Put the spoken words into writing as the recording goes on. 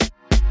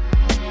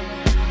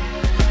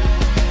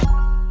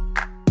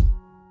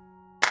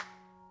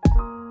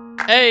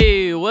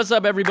Hey, what's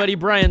up, everybody?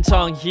 Brian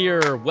Tong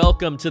here.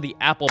 Welcome to the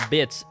Apple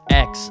Bits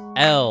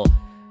XL.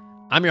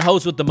 I'm your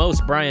host with the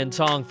most, Brian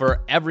Tong,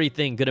 for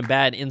everything good and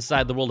bad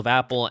inside the world of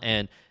Apple.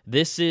 And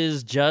this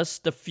is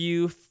just a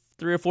few,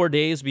 3 or 4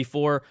 days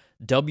before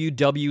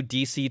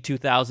WWDC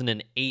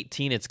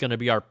 2018. It's going to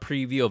be our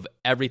preview of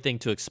everything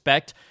to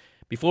expect.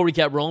 Before we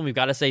get rolling, we've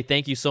got to say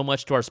thank you so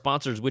much to our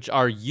sponsors, which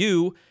are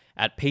you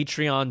at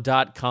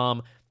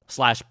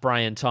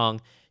patreon.com/Brian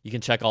Tong. You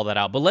can check all that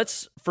out. But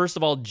let's, first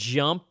of all,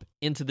 jump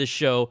into the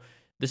show.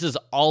 This is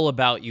all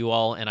about you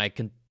all, and I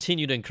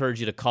continue to encourage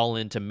you to call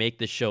in to make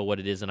this show what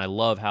it is, and I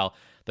love how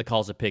the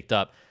calls have picked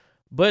up.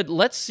 But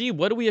let's see,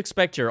 what do we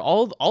expect here?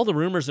 All the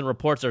rumors and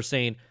reports are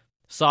saying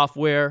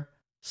software,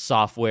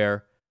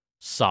 software,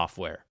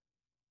 software.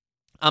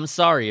 I'm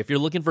sorry, if you're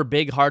looking for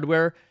big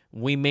hardware,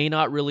 we may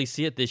not really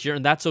see it this year,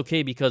 and that's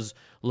okay because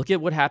look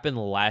at what happened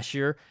last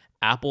year.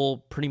 Apple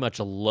pretty much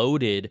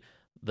loaded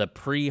the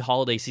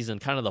pre-holiday season,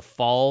 kind of the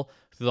fall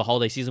through the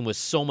holiday season, with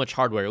so much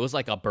hardware. It was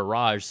like a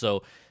barrage,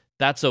 so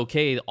that's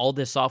okay. All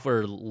this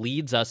software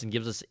leads us and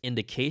gives us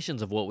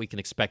indications of what we can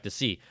expect to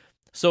see.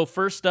 So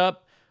first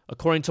up,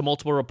 according to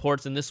multiple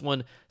reports, and this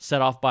one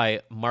set off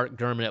by Mark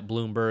Gurman at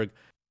Bloomberg,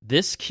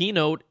 this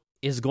keynote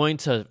is going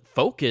to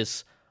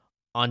focus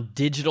on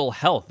digital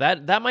health.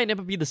 That might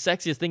never be the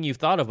sexiest thing you've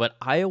thought of, but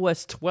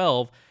iOS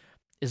 12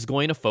 is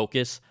going to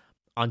focus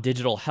on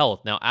digital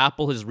health. Now,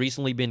 Apple has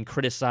recently been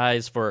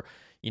criticized for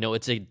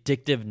its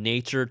addictive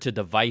nature to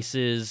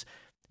devices,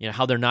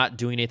 how they're not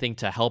doing anything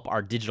to help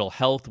our digital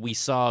health. We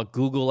saw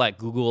Google at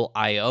Google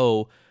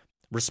I/O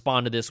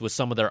respond to this with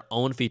some of their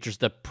own features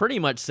that pretty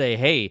much say,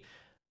 hey,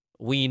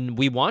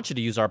 we want you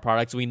to use our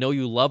products. We know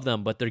you love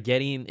them, but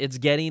it's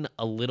getting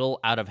a little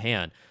out of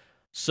hand.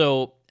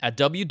 So at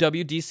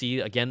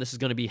WWDC, again, this is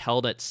going to be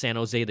held at San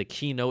Jose. The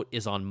keynote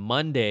is on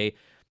Monday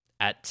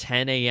at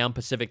 10 a.m.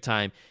 Pacific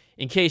time.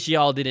 In case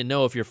y'all didn't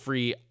know, if you're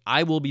free,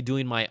 I will be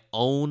doing my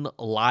own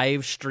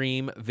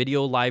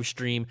video live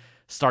stream,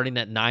 starting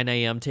at 9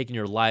 a.m., taking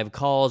your live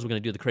calls. We're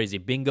going to do the crazy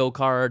bingo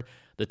card,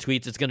 the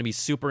tweets. It's going to be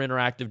super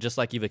interactive, just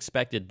like you've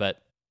expected.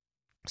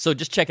 So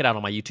just check it out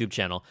on my YouTube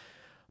channel.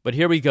 But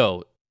here we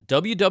go.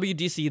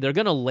 WWDC, they're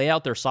going to lay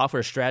out their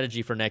software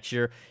strategy for next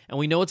year, and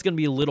we know it's going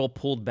to be a little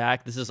pulled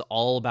back. This is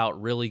all about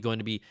really going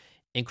to be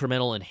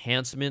incremental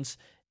enhancements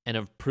and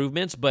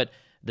improvements, but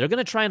they're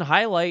going to try and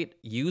highlight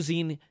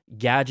using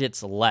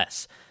gadgets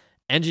less.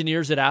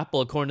 Engineers at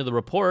Apple, according to the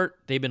report,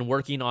 they've been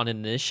working on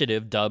an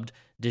initiative dubbed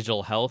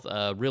Digital Health,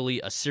 really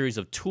a series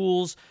of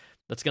tools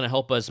that's going to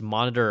help us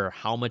monitor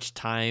how much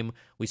time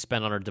we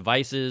spend on our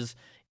devices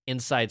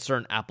inside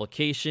certain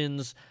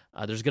applications.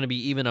 There's going to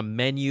be even a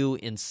menu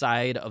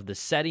inside of the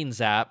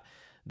Settings app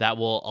that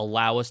will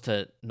allow us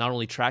to not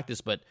only track this,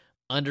 but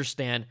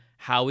understand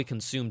how we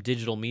consume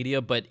digital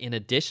media. But in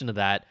addition to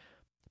that,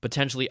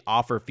 potentially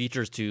offer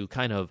features to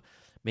kind of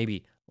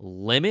maybe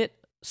limit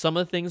some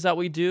of the things that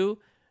we do.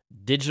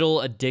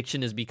 Digital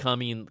addiction is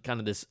becoming kind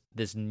of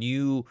this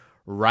new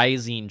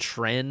rising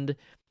trend.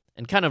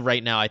 And kind of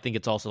right now, I think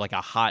it's also like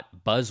a hot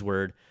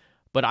buzzword.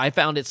 But I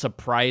found it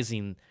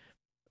surprising,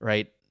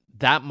 right?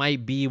 That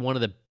might be one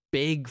of the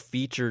big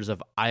features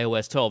of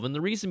iOS 12. And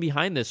the reason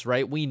behind this,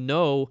 right? We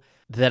know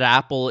that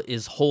Apple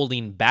is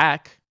holding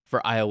back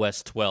for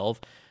iOS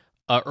 12.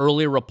 An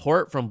earlier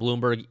report from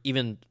Bloomberg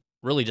even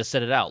really just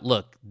said it out.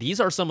 Look,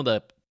 these are some of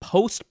the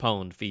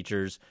postponed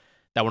features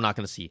that we're not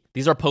going to see.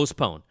 These are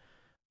postponed.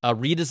 A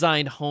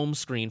redesigned home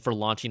screen for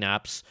launching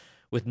apps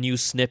with new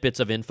snippets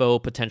of info,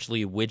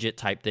 potentially widget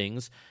type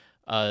things.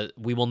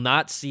 We will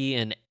not see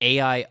an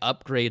AI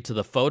upgrade to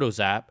the Photos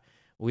app.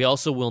 We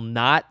also will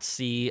not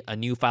see a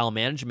new file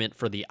management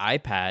for the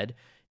iPad,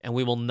 and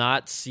we will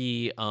not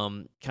see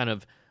kind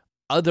of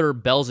other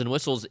bells and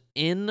whistles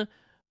in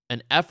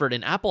an effort,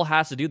 and Apple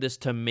has to do this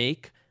to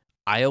make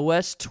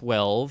iOS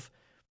 12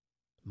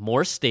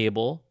 more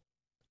stable,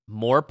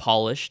 more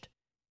polished,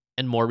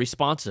 and more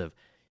responsive.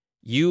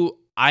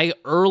 I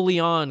early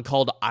on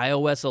called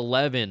iOS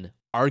 11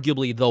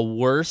 arguably the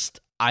worst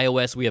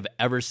iOS we have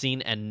ever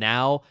seen, and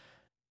now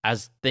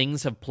as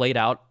things have played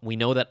out, we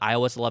know that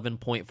iOS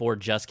 11.4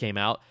 just came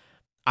out.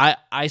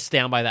 I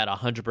stand by that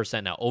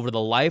 100% now. Over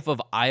the life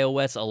of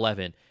iOS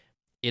 11,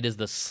 it is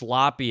the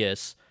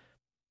sloppiest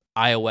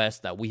iOS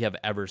that we have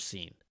ever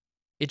seen.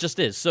 It just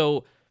is.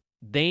 So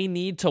they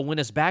need to win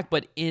us back,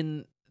 but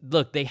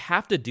they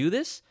have to do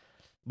this,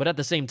 but at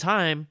the same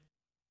time,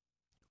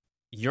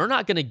 you're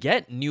not going to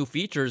get new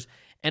features,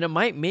 and it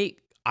might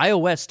make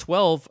iOS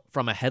 12,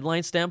 from a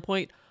headline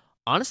standpoint,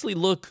 honestly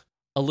look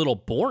a little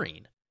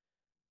boring.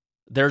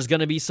 There's going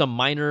to be some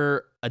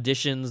minor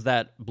additions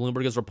that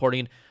Bloomberg is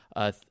reporting,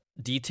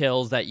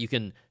 details that you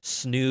can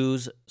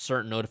snooze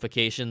certain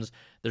notifications.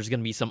 There's going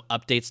to be some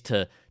updates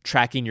to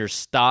tracking your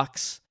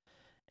stocks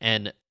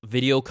and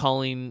video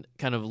calling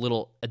kind of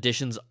little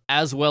additions,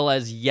 as well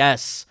as,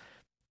 yes,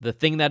 the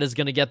thing that is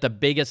going to get the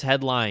biggest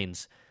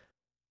headlines,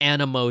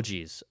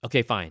 Animojis.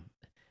 Okay, fine.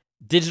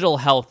 Digital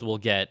health will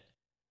get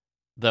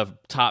the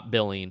top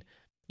billing.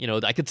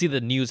 I could see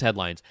the news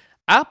headlines.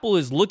 Apple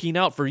is looking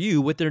out for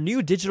you with their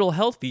new digital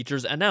health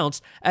features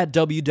announced at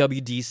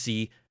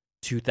WWDC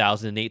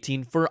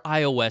 2018 for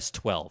iOS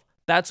 12.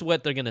 That's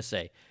what they're going to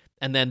say.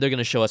 And then they're going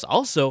to show us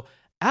also,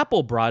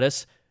 Apple brought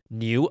us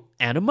new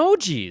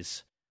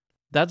Animojis.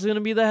 That's going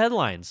to be the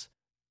headlines.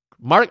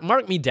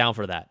 Mark me down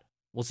for that.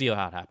 We'll see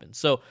how it happens.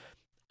 So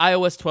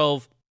iOS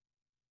 12,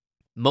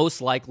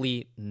 most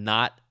likely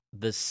not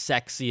the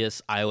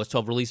sexiest iOS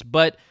 12 release,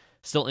 but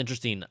still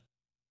interesting.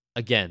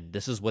 Again,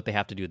 this is what they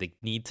have to do. They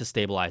need to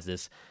stabilize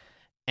this.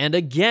 And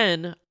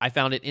again, I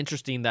found it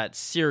interesting that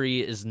Siri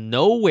is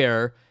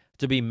nowhere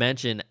to be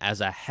mentioned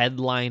as a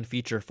headline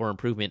feature for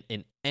improvement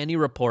in any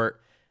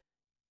report.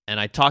 And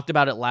I talked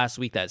about it last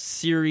week that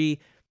Siri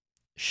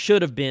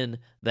should have been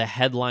the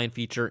headline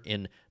feature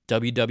in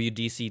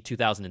WWDC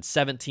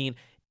 2017.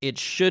 It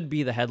should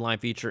be the headline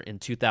feature in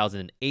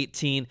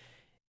 2018.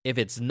 If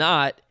it's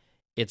not,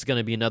 it's going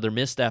to be another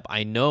misstep.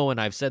 I know,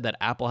 and I've said that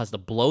Apple has to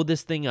blow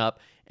this thing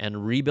up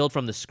and rebuild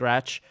from the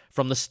scratch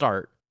from the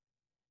start.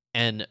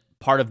 And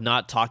part of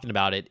not talking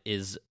about it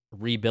is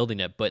rebuilding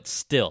it. But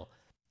still,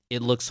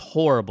 it looks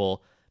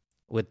horrible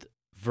with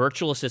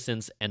virtual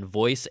assistants and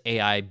voice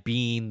AI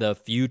being the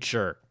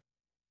future.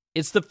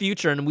 It's the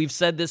future, and we've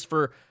said this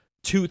for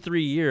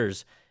 2-3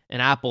 years,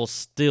 and Apple's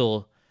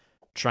still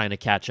trying to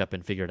catch up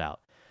and figure it out.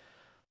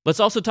 Let's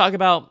also talk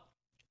about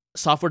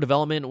software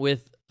development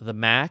with the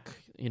Mac.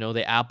 You know,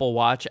 the Apple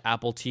Watch,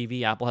 Apple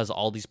TV. Apple has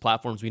all these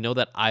platforms. We know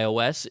that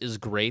iOS is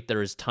great.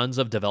 There is tons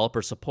of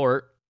developer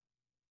support.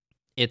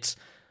 It's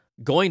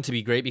going to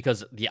be great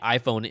because the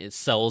iPhone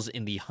sells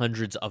in the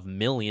hundreds of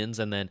millions,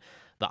 and then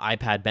the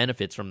iPad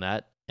benefits from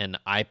that. And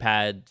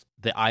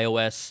the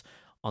iOS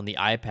on the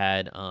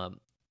iPad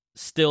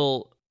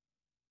still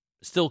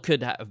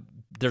could have.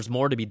 There's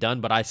more to be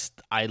done, but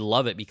I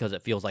love it because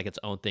it feels like its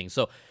own thing.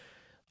 So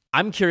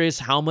I'm curious,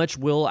 how much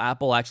will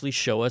Apple actually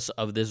show us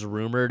of this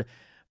rumored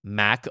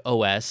Mac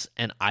OS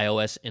and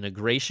iOS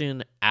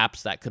integration,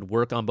 apps that could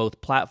work on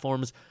both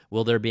platforms?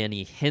 Will there be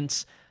any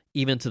hints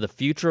even to the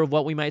future of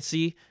what we might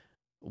see?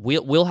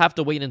 We'll have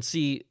to wait and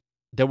see.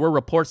 There were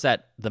reports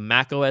that the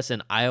Mac OS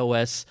and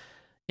iOS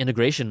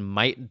integration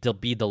might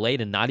be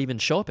delayed and not even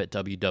show up at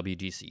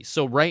WWDC.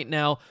 So right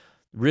now,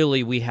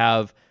 really, we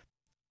have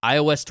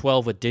iOS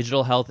 12 with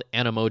digital health,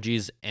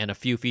 Animojis, and a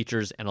few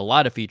features and a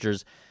lot of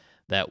features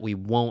that we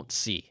won't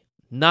see.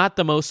 Not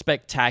the most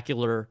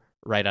spectacular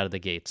right out of the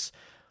gates.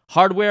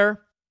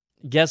 Hardware,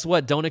 guess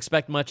what? Don't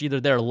expect much either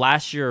there.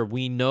 Last year,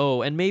 we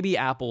know, and maybe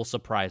Apple will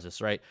surprise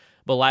us, right?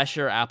 But last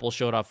year, Apple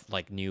showed off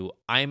like new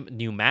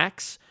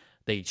Macs.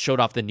 They showed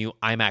off the new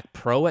iMac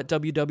Pro at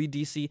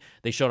WWDC.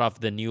 They showed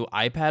off the new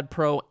iPad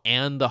Pro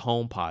and the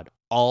HomePod,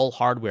 all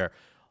hardware.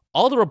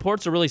 All the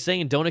reports are really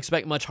saying don't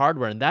expect much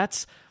hardware, and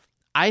that's,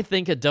 I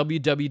think at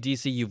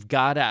WWDC, you've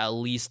got to at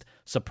least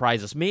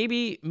surprise us.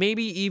 Maybe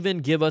even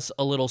give us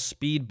a little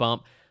speed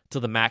bump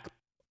to the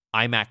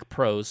iMac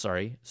Pros,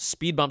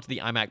 speed bump to the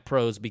iMac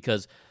Pros,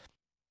 because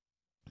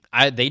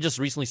they just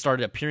recently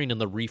started appearing in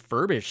the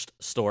refurbished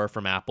store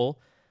from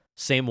Apple.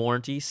 Same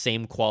warranty,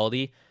 same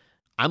quality.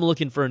 I'm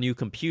looking for a new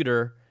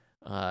computer.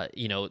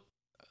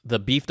 The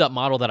beefed up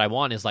model that I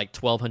want is like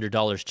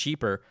 $1,200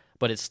 cheaper,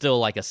 but it's still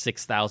like a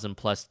 $6,000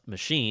 plus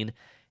machine.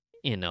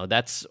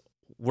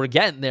 We're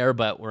getting there,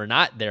 but we're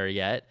not there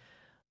yet.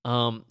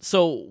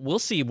 So we'll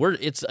see.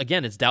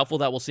 It's doubtful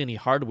that we'll see any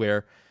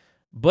hardware,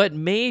 but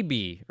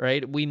maybe,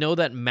 right? We know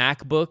that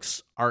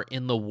MacBooks are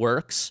in the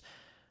works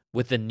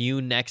with the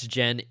new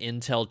next-gen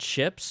Intel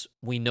chips.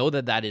 We know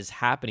that is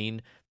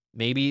happening.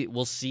 Maybe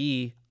we'll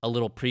see a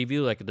little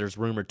preview, like there's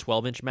rumored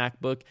 12-inch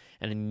MacBook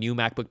and a new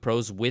MacBook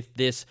Pros with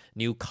this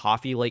new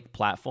Coffee Lake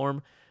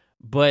platform.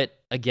 But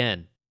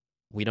again,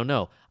 we don't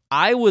know.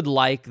 I would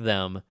like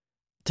them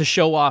to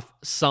show off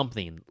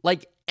something,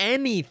 like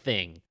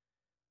anything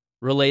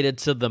related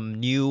to the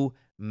new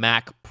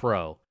Mac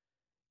Pro.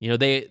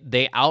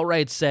 They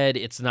outright said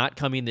it's not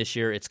coming this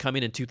year. It's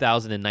coming in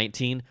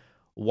 2019.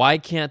 Why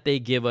can't they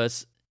give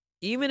us,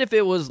 even if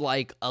it was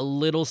like a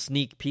little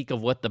sneak peek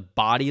of what the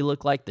body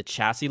looked like, the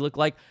chassis looked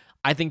like?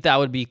 I think that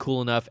would be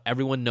cool enough.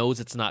 Everyone knows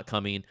it's not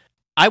coming.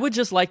 I would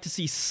just like to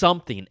see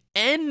something,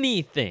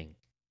 anything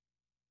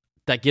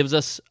that gives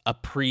us a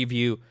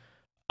preview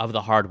of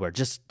the hardware.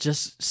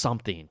 Just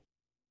something.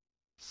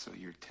 So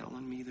you're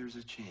telling me there's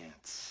a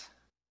chance?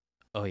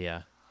 Oh,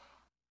 yeah.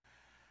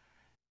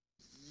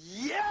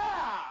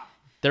 Yeah!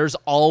 There's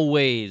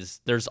always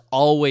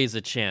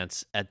a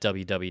chance at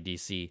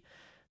WWDC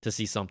to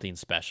see something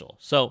special.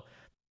 So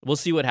we'll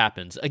see what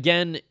happens.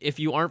 Again, if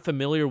you aren't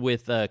familiar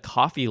with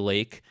Coffee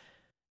Lake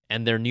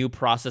and their new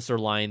processor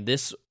line,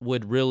 this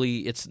would really,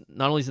 it's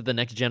not only is it the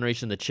next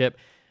generation of the chip,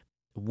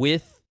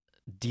 with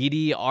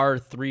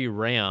DDR3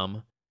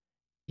 RAM,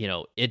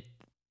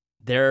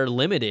 they're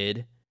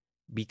limited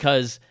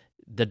because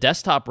the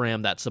desktop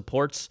RAM that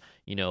supports,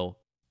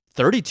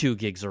 32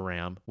 gigs of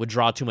RAM would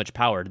draw too much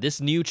power. This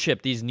new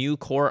chip, these new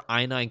Core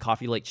i9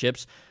 Coffee Lake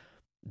chips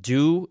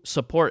do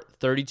support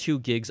 32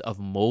 gigs of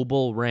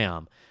mobile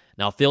RAM.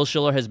 Now, Phil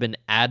Schiller has been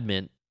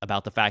adamant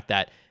about the fact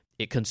that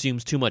it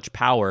consumes too much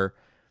power.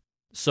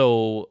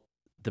 So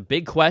the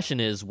big question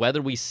is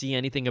whether we see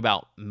anything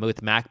about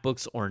with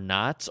MacBooks or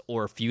not,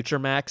 or future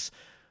Macs.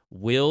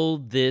 Will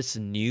this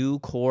new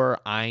Core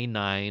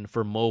i9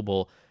 for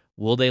mobile,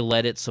 will they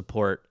let it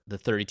support the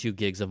 32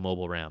 gigs of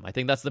mobile RAM? I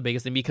think that's the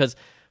biggest thing, because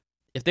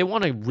if they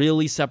want to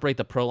really separate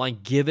the Pro line,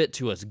 give it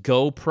to us.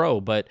 Go Pro.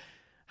 But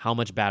how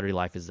much battery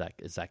life is that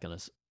going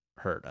to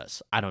hurt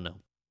us? I don't know.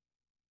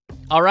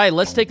 All right,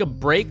 let's take a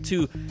break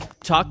to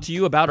talk to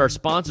you about our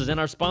sponsors. And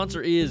our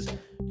sponsor is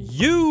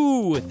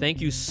you. Thank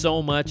you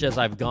so much. As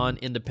I've gone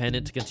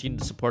independent to continue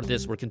to support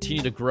this, we're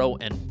continuing to grow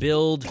and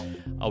build.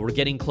 We're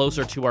getting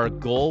closer to our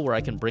goal where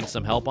I can bring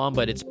some help on,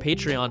 but it's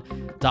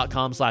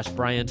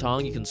patreon.com/Brian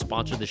Tong. You can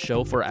sponsor the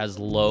show for as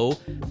low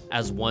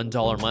as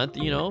 $1 a month.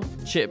 You know,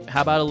 Chip,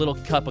 how about a little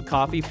cup of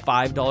coffee,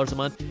 $5 a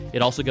month?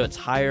 It also gets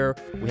higher.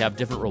 We have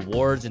different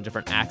rewards and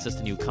different access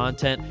to new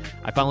content.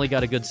 I finally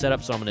got a good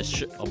setup, so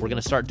we're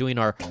gonna start doing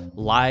our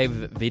live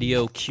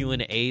video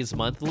Q&As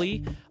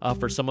monthly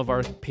for some of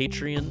our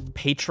Patreon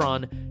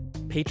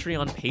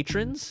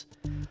patrons.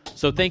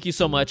 So thank you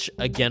so much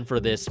again for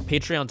this.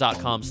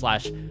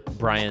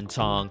 Patreon.com/Brian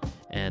Tong,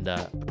 and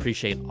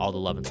appreciate all the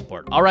love and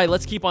support. All right,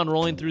 let's keep on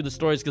rolling through the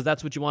stories, because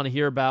that's what you want to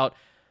hear about.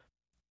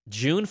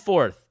 June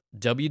 4th,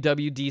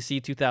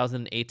 WWDC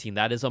 2018.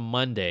 That is a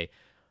Monday.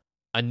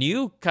 A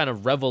new kind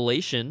of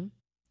revelation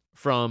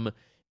from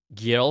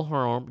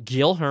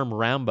Guilherme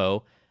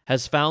Rambo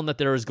has found that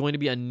there is going to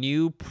be a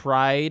new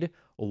Pride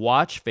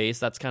watch face.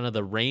 That's kind of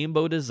the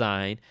rainbow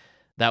design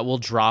that will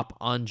drop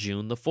on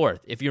June the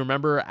 4th. If you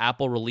remember,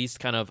 Apple released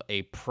kind of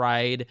a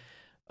Pride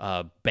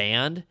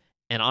band,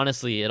 and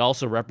honestly, it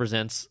also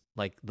represents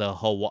like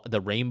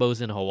the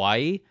rainbows in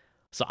Hawaii.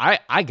 So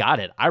I got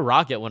it. I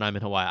rock it when I'm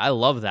in Hawaii. I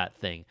love that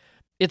thing.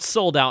 It's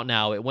sold out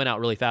now. It went out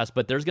really fast,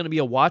 but there's going to be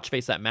a watch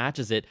face that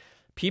matches it.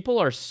 People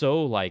are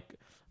so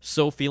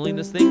feeling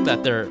this thing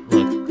that they're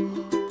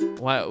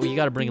you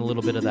got to bring a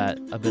little bit of that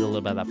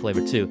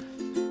flavor too.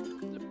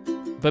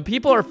 But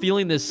people are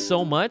feeling this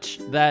so much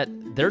that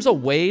there's a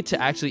way to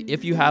actually,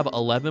 if you have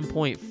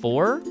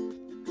 11.4,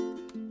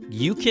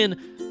 you can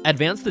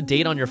advance the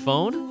date on your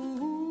phone,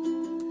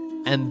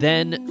 and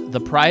then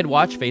the Pride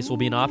watch face will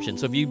be an option.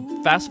 So if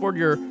you fast forward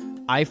your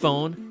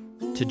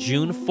iPhone to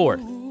June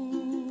 4th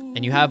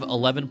and you have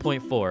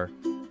 11.4,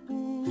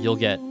 you'll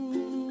get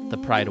the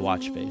Pride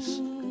watch face.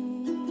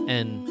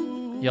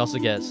 And you also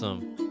get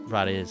some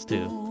Prades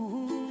too.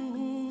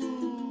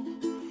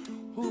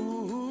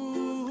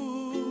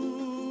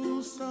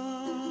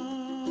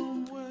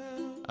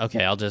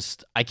 Okay,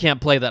 I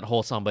can't play that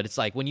whole song, but it's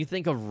like when you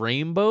think of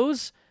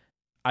rainbows,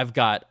 I've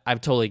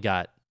totally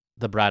got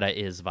the Brada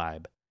Is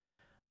vibe.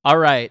 All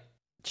right,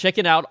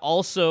 checking out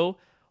also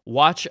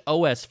Watch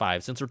OS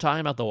 5. Since we're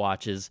talking about the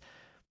watches,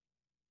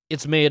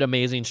 it's made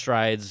amazing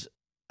strides.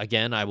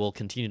 Again, I will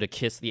continue to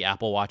kiss the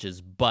Apple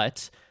Watch's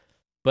butt,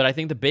 but I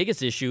think the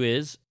biggest issue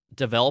is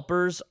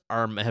developers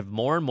have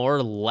more and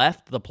more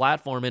left the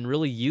platform and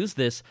really use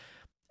this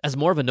as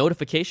more of a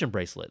notification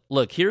bracelet.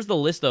 Look, here's the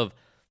list of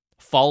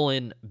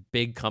fallen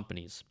big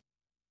companies.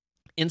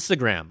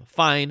 Instagram,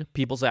 fine.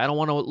 People say, I don't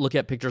want to look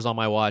at pictures on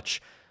my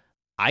watch.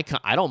 I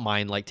don't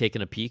mind like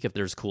taking a peek if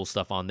there's cool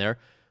stuff on there.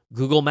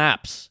 Google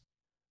Maps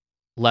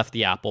left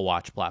the Apple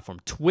Watch platform.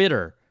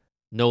 Twitter,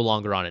 no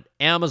longer on it.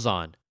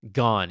 Amazon,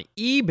 gone.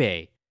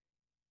 eBay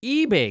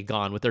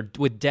gone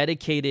with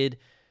dedicated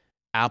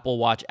Apple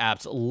Watch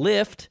apps.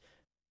 Lyft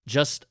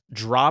just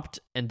dropped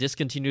and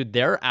discontinued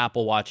their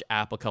Apple Watch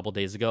app a couple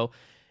days ago.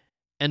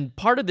 And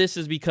part of this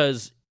is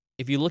because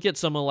if you look at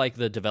some of like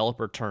the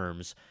developer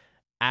terms,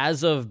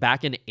 as of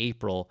back in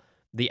April,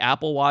 the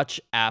Apple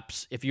Watch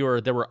apps,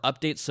 there were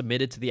updates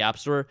submitted to the App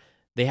Store,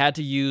 they had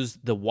to use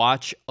the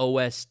Watch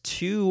OS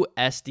 2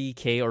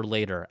 SDK or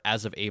later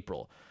as of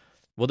April.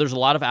 Well, there's a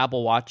lot of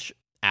Apple Watch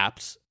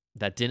apps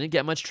that didn't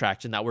get much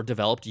traction that were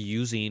developed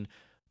using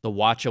the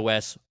Watch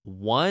OS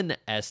 1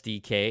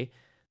 SDK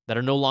that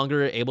are no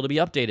longer able to be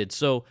updated.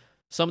 So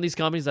some of these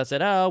companies that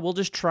said, we'll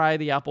just try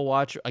the Apple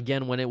Watch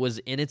again when it was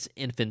in its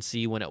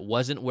infancy, when it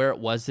wasn't where it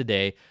was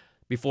today,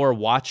 before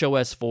Watch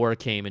OS 4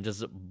 came and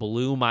just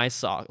blew my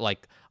sock.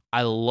 Like,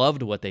 I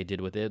loved what they did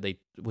with it,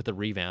 with the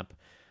revamp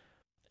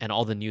and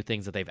all the new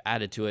things that they've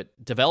added to it.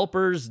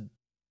 Developers,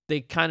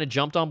 they kind of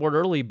jumped on board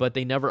early, but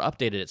they never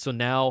updated it. So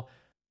now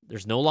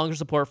there's no longer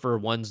support for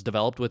ones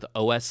developed with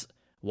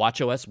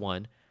Watch OS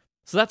 1.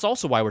 So that's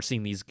also why we're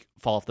seeing these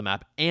fall off the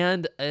map.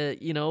 And,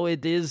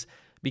 it is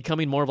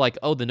becoming more of like,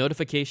 the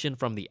notification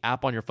from the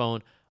app on your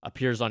phone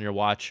appears on your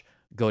watch.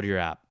 Go to your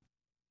app.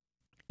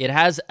 It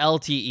has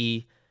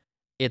LTE.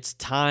 It's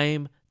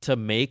time to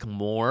make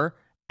more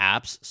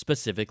apps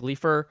specifically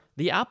for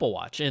the Apple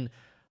Watch. And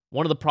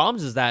one of the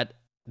problems is that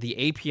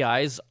the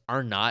APIs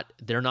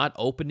they're not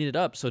opening it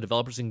up so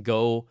developers can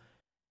go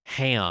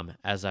ham,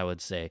 as I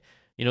would say.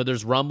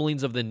 There's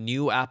rumblings of the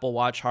new Apple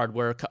Watch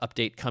hardware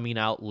update coming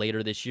out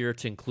later this year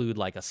to include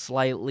like a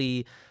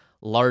slightly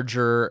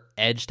larger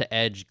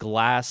edge-to-edge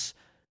glass,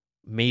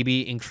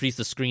 maybe increase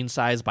the screen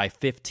size by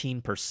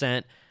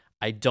 15%.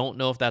 I don't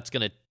know if that's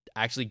going to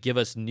actually give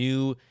us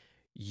new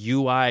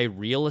UI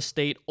real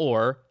estate,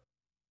 or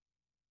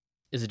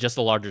Is it just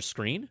a larger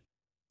screen?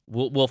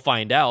 We'll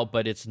find out,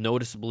 but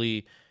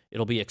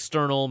it'll be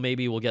external.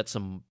 Maybe we'll get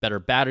some better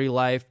battery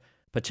life,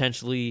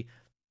 potentially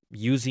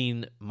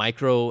using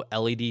micro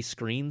LED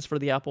screens for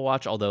the Apple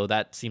Watch, although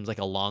that seems like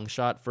a long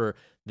shot for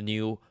the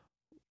new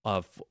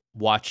Apple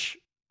Watch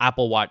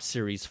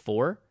Series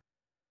 4.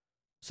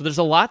 So there's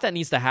a lot that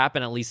needs to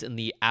happen, at least in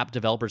the app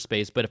developer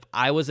space. But if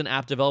I was an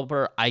app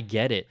developer, I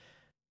get it.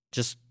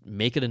 Just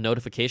make it a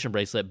notification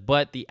bracelet.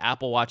 But the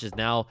Apple Watch is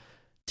now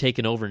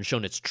taken over and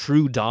shown its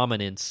true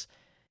dominance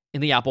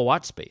in the Apple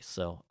Watch space.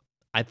 So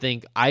I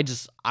think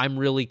I'm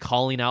really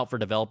calling out for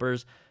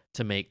developers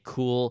to make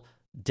cool,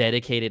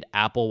 dedicated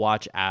Apple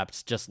Watch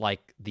apps, just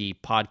like the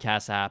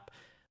podcast app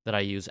that I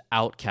use,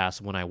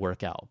 Outcast, when I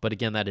work out. But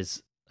again, that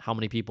is how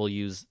many people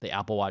use the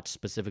Apple Watch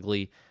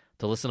specifically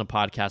to listen to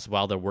podcasts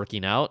while they're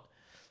working out?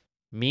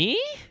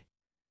 Me?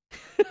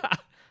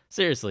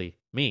 Seriously,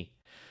 me.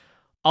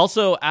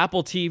 Also,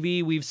 Apple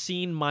TV, we've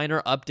seen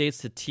minor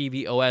updates to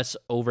TV OS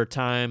over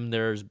time.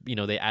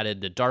 They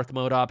added the dark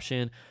mode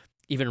option.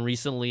 Even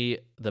recently,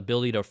 the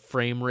ability to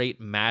frame rate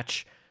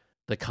match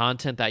the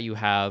content that you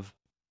have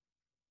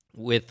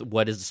with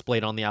what is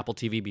displayed on the Apple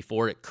TV.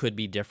 Before, it could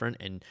be different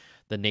and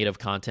the native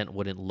content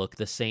wouldn't look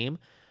the same.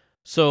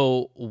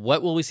 So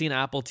what will we see in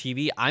Apple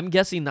TV? I'm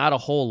guessing not a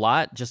whole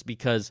lot, just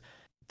because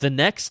the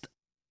next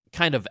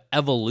kind of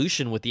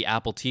evolution with the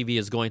Apple TV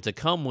is going to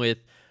come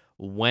with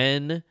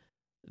when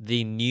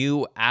the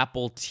new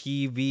Apple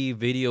TV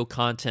video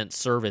content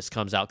service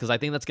comes out, because I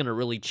think that's going to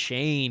really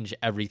change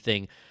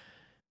everything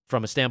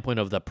from a standpoint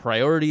of the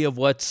priority of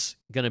what's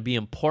going to be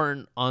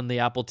important on the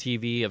Apple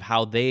TV, of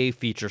how they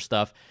feature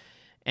stuff.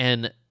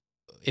 And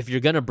if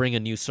you're going to bring a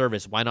new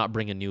service, why not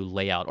bring a new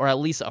layout, or at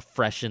least a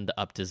freshened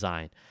up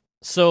design?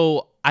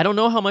 So I don't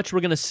know how much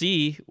we're going to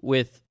see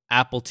with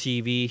Apple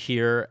TV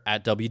here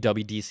at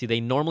WWDC.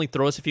 They normally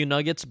throw us a few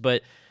nuggets,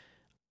 but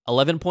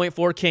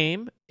 11.4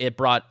 came. It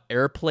brought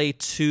AirPlay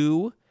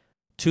 2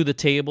 to the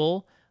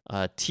table.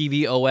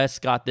 TV OS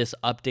got this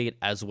update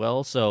as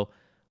well, so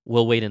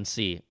we'll wait and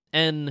see.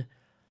 And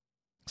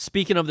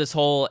speaking of this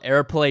whole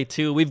AirPlay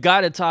 2, we've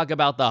got to talk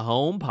about the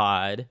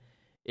HomePod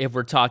if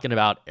we're talking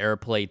about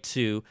AirPlay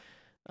 2.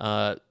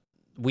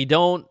 We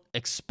don't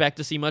expect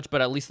to see much,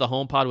 but at least the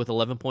HomePod with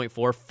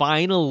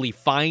 11.4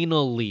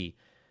 finally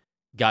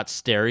got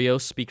stereo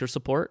speaker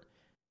support.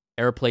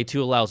 AirPlay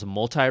 2 allows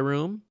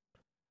multi-room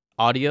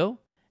audio,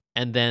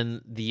 and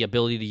then the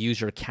ability to use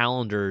your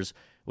calendars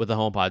with the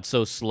HomePod.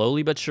 So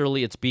slowly but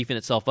surely, it's beefing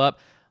itself up.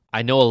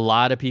 I know a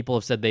lot of people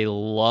have said they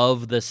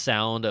love the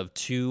sound of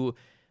two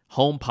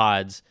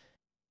HomePods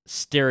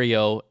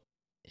stereo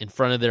in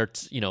front of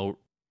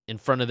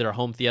their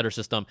home theater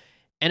system,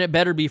 and it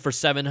better be for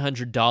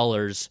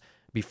 $700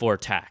 before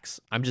tax.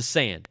 I'm just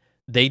saying,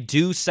 they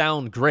do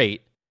sound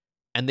great,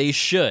 and they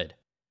should,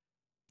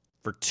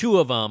 for two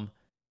of them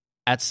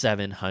at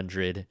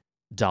 $700.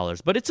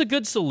 But it's a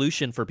good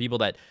solution for people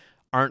that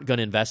aren't going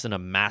to invest in a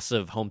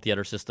massive home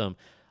theater system.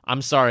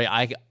 I'm sorry,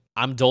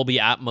 I'm Dolby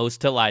Atmos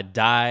till I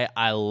die.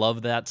 I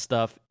love that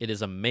stuff. It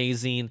is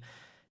amazing.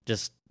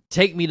 Just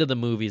take me to the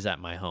movies at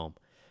my home.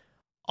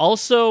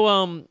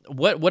 Also,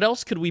 what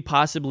else could we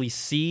possibly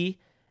see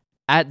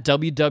at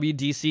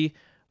WWDC?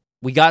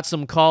 We got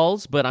some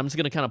calls, but I'm just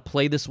going to kind of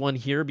play this one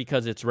here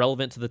because it's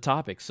relevant to the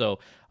topic. So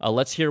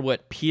let's hear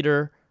what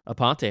Peter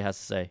Aponte has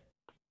to say.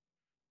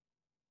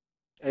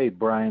 Hey,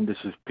 Brian, this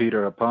is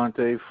Peter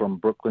Aponte from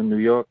Brooklyn, New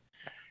York.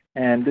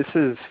 And this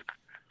is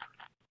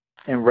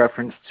in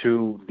reference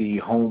to the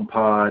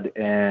HomePod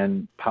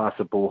and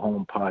possible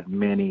HomePod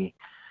Mini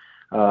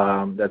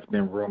that's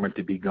been rumored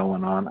to be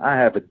going on. I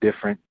have a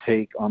different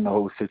take on the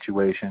whole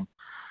situation.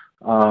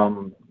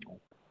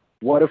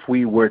 What if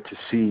we were to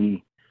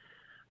see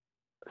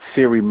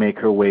Siri make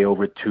her way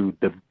over to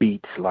the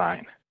Beats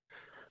line,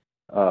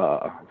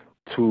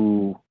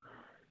 to,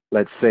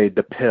 let's say,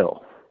 the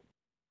Pill,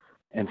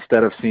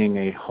 instead of seeing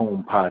a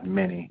HomePod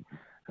Mini,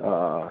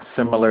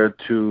 similar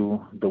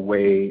to the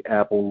way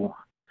Apple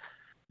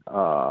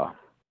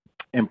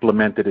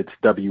implemented its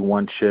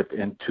W1 chip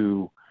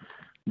into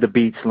the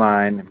Beats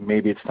line?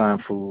 Maybe it's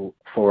time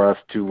for us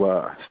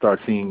to start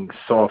seeing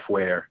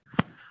software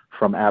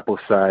from Apple's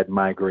side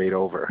migrate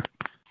over.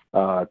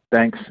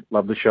 Thanks.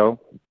 Love the show.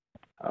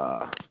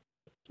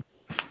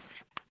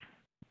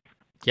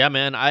 Yeah,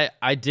 man,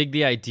 I dig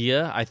the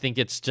idea. I think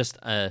it's just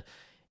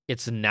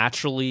it's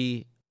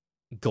naturally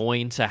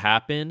going to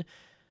happen.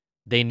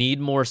 They need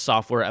more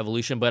software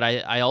evolution, but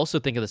I also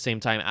think at the same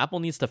time, Apple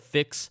needs to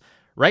fix.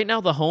 Right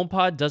now, the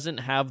HomePod doesn't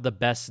have the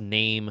best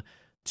name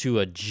to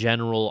a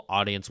general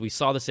audience. We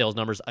saw the sales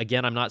numbers.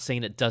 Again, I'm not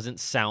saying it doesn't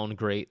sound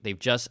great. They've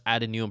just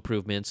added new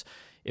improvements.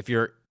 If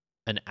you're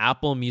an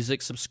Apple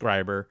Music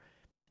subscriber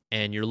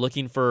and you're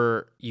looking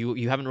for,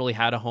 you haven't really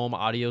had a home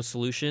audio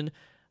solution,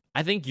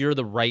 I think you're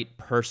the right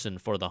person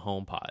for the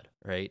HomePod,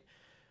 right?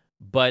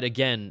 But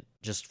again,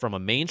 just from a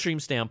mainstream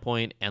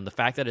standpoint and the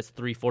fact that it's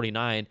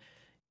 $349,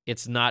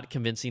 it's not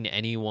convincing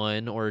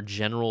anyone or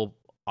general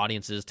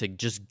audiences to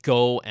just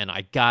go and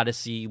I gotta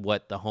see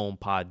what the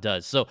HomePod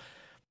does. So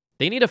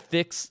they need to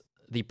fix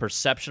the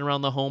perception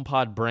around the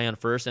HomePod brand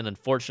first, and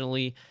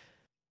unfortunately,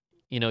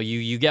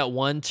 you get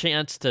one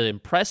chance to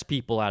impress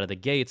people out of the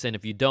gates, and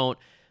if you don't,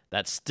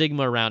 that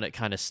stigma around it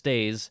kind of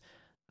stays.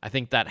 I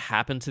think that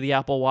happened to the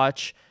Apple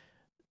Watch.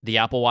 The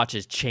Apple Watch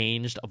has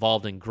changed,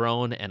 evolved, and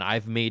grown, and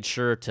I've made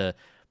sure to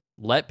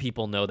let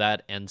people know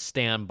that and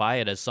stand by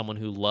it as someone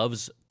who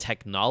loves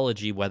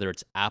technology, whether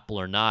it's Apple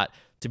or not,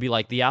 to be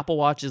like, the Apple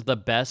Watch is the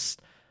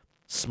best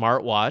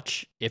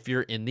smartwatch if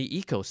you're in the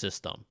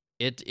ecosystem.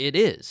 It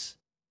is.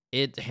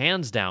 It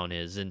hands down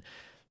is, and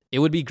it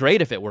would be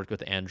great if it worked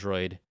with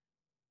Android.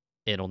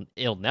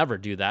 It'll never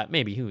do that.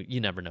 Maybe, you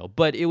never know,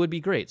 but it would be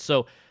great.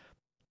 So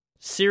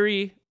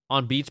Siri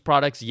on Beats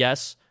products,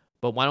 yes,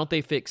 but why don't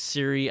they fix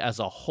Siri as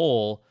a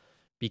whole?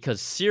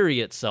 Because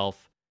Siri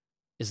itself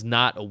is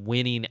not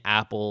winning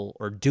Apple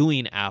or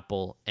doing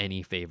Apple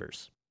any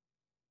favors.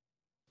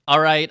 All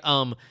right,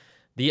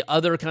 the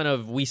other kind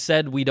of, we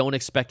said we don't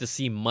expect to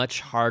see much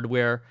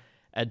hardware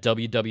at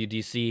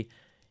WWDC,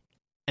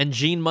 and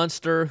Gene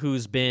Munster,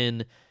 who's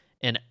been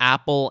an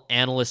Apple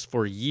analyst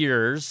for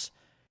years,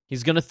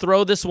 he's going to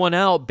throw this one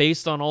out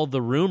based on all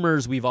the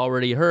rumors we've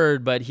already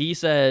heard, but he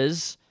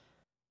says,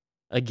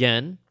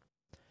 again,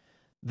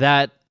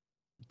 that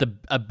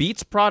a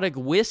Beats product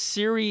with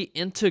Siri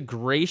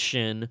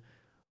integration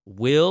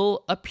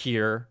will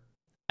appear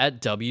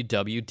at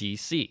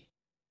WWDC.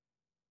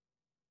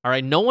 All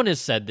right, no one has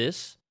said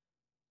this,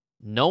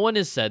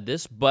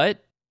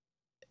 but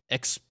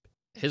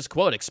his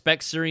quote,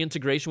 expect Siri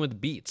integration with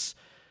Beats.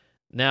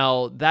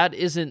 Now, that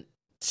isn't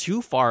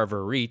too far of a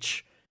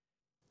reach.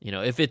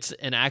 If it's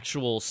an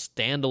actual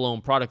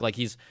standalone product, like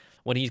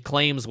when he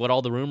claims what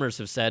all the rumors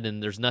have said,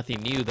 and there's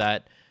nothing new,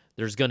 that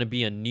there's going to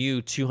be a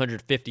new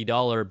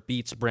 $250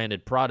 Beats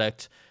branded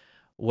product.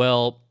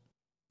 Well,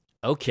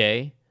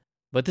 okay.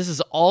 But this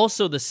is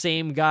also the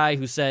same guy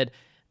who said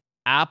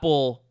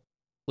Apple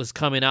was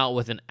coming out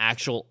with an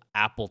actual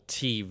Apple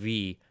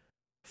TV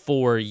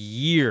for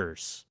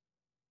years.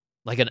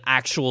 Like an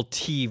actual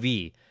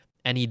TV.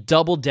 And he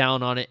doubled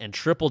down on it and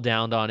tripled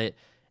down on it,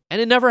 and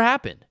it never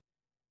happened.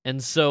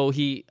 And so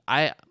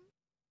I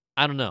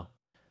don't know.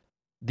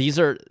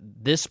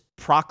 This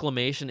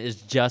proclamation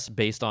is just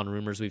based on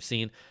rumors we've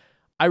seen.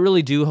 I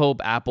really do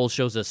hope Apple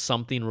shows us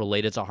something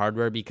related to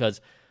hardware,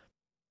 because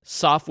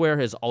software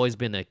has always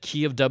been a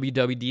key of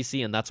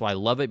WWDC, and that's why I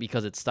love it,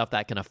 because it's stuff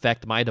that can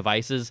affect my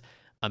devices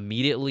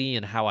immediately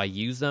and how I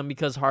use them,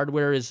 because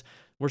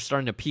we're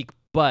starting to peak.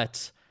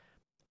 But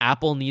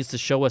Apple needs to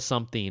show us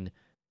something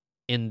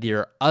in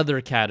their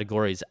other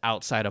categories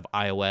outside of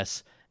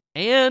iOS.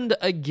 And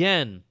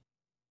again,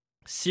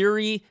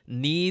 Siri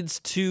needs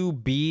to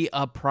be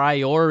a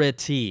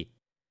priority.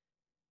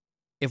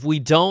 If we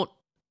don't,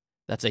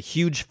 that's a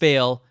huge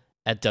fail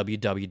at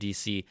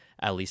WWDC,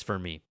 at least for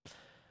me.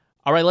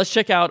 All right, let's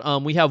check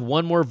out, we have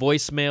one more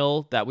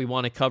voicemail that we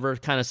want to cover,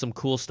 kind of some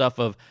cool stuff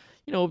of,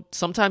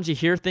 sometimes you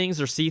hear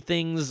things or see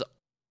things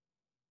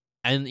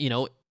and,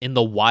 in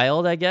the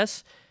wild, I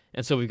guess.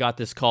 And so we've got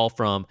this call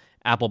from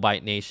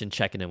Applebite Nation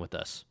checking in with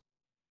us.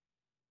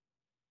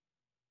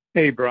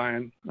 Hey,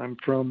 Brian. I'm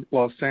from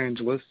Los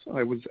Angeles.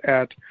 I was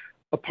at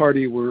a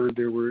party where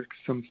there were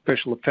some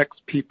special effects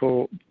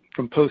people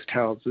from post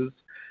houses,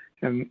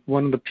 and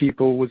one of the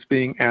people was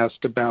being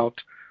asked about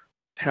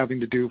having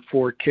to do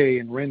 4K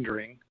and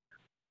rendering.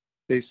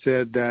 They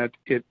said that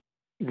it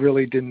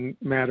really didn't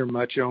matter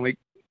much. It only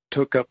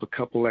took up a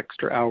couple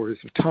extra hours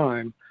of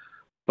time.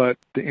 But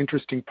the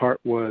interesting part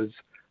was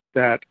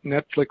that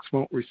Netflix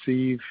won't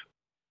receive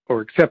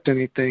or accept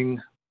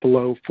anything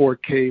below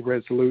 4K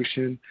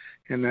resolution,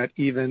 and that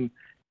even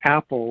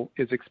Apple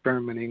is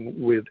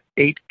experimenting with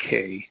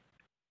 8K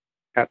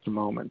at the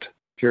moment,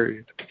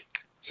 period.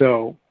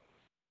 So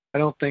I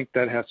don't think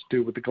that has to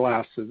do with the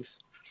glasses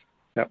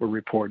that were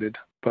reported,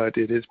 but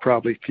it is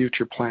probably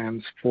future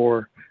plans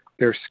for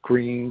their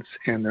screens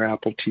and their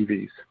Apple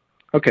TVs.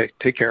 Okay,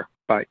 take care.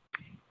 Bye.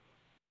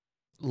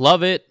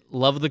 Love it.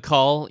 Love the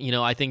call.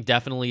 I think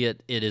definitely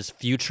it is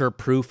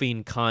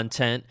future-proofing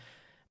content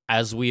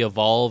as we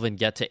evolve and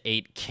get to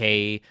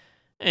 8K,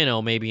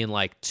 maybe in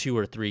like 2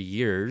 or 3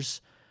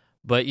 years.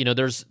 But,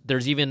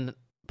 there's even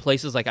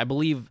places like, I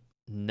believe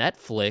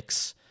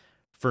Netflix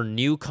for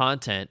new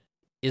content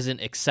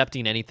isn't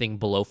accepting anything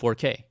below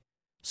 4K.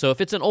 So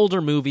if it's an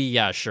older movie,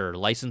 yeah, sure,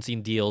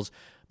 licensing deals.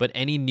 But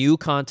any new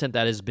content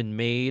that has been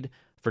made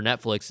for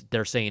Netflix,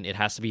 they're saying it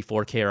has to be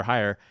 4K or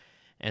higher.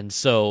 And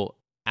so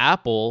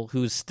Apple,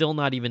 who's still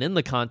not even in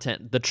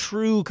the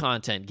true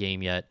content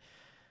game yet,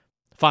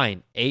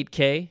 fine,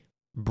 8K,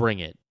 bring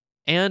it.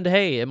 And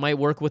hey, it might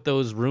work with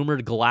those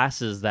rumored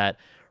glasses that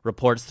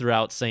reports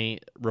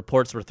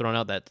were thrown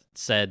out that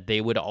said they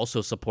would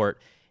also support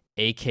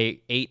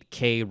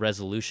 8K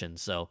resolution.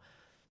 So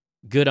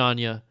good on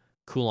you.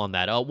 Cool on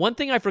that. One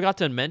thing I forgot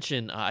to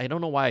mention, I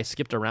don't know why I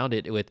skipped around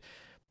it with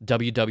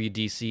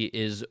WWDC,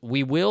 is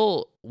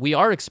we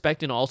are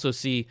expecting to also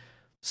see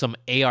some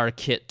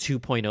ARKit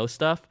 2.0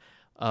 stuff.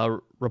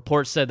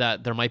 Reports said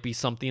that there might be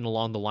something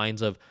along the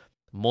lines of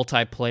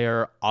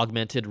multiplayer,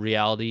 augmented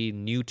reality,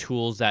 new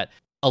tools that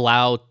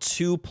allow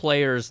 2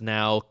 players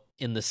now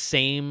in the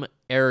same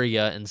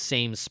area and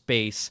same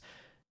space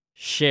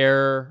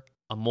share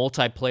a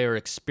multiplayer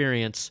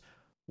experience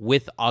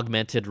with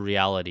augmented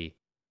reality.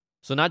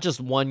 So not just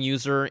one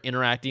user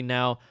interacting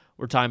now.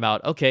 We're talking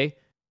about, okay,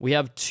 we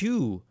have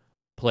 2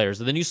 players.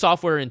 The new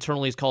software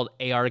internally is called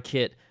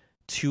ARKit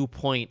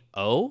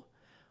 2.0.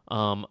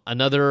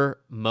 Another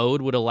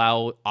mode would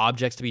allow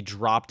objects to be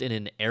dropped in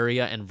an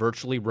area and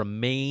virtually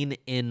remain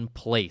in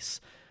place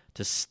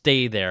to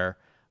stay there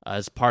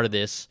as part of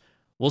this.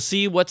 We'll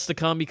see what's to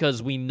come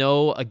because we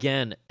know,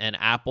 again, an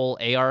Apple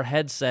AR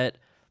headset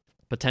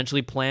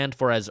potentially planned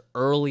for as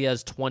early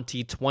as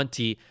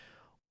 2020,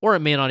 or it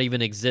may not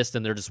even exist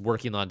and they're just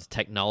working on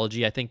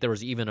technology. I think there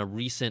was even a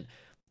recent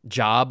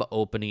job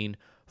opening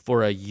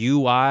for a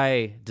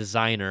UI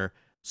designer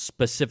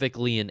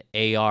specifically in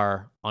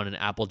AR on an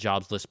Apple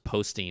jobs list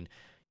posting.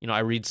 You know, I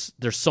read,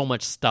 there's so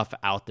much stuff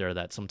out there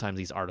that sometimes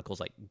these articles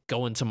like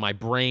go into my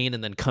brain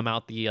and then come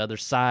out the other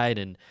side,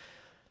 and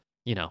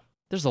you know,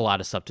 there's a lot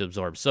of stuff to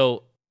absorb.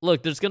 So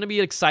look, there's going to be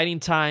an exciting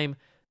time.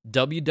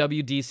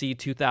 WWDC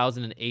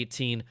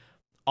 2018,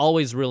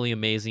 always really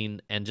amazing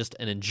and just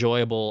an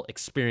enjoyable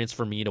experience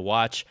for me to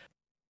watch.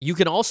 You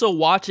can also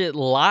watch it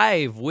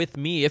live with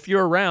me if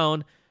you're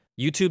around.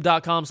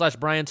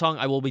 YouTube.com/Brian Tong.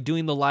 I will be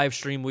doing the live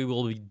stream. We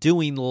will be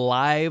doing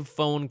live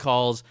phone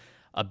calls,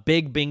 a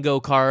big bingo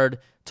card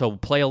to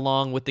play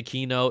along with the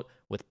keynote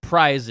with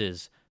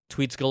prizes,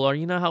 tweets galore.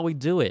 You know how we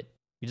do it.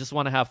 You just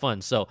want to have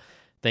fun. So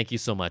thank you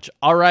so much.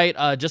 All right,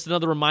 just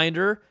another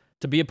reminder,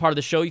 to be a part of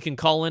the show, you can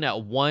call in at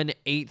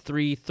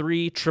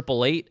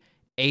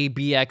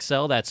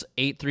 1-833-888-ABXL. That's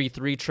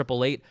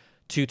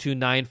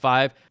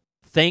 833-888-2295.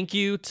 Thank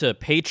you to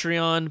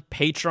Patreon,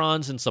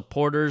 patrons, and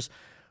supporters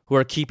who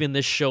are keeping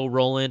this show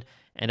rolling.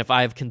 And if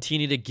I have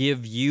continued to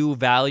give you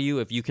value,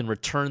 if you can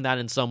return that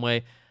in some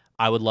way,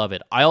 I would love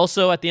it. I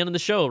also, at the end of the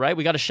show, right,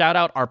 we got to shout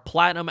out our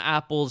Platinum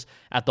Apples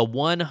at the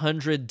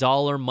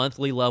 $100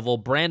 monthly level: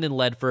 Brandon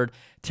Ledford,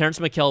 Terrence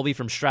McKelvey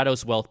from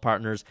Stratos Wealth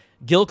Partners,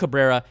 Gil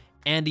Cabrera,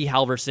 Andy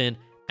Halverson,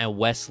 and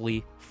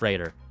Wesley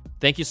Frater.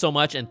 Thank you so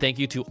much, and thank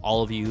you to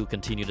all of you who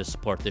continue to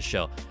support this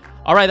show.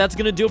 All right, that's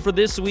going to do it for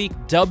this week.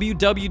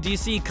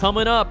 WWDC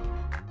coming up.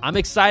 I'm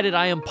excited.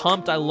 I am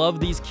pumped. I love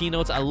these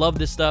keynotes. I love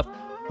this stuff.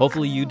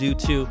 Hopefully you do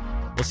too.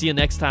 We'll see you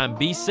next time.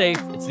 Be safe.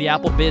 It's the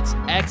Apple Bits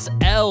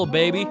XL,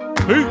 baby.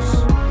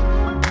 Peace.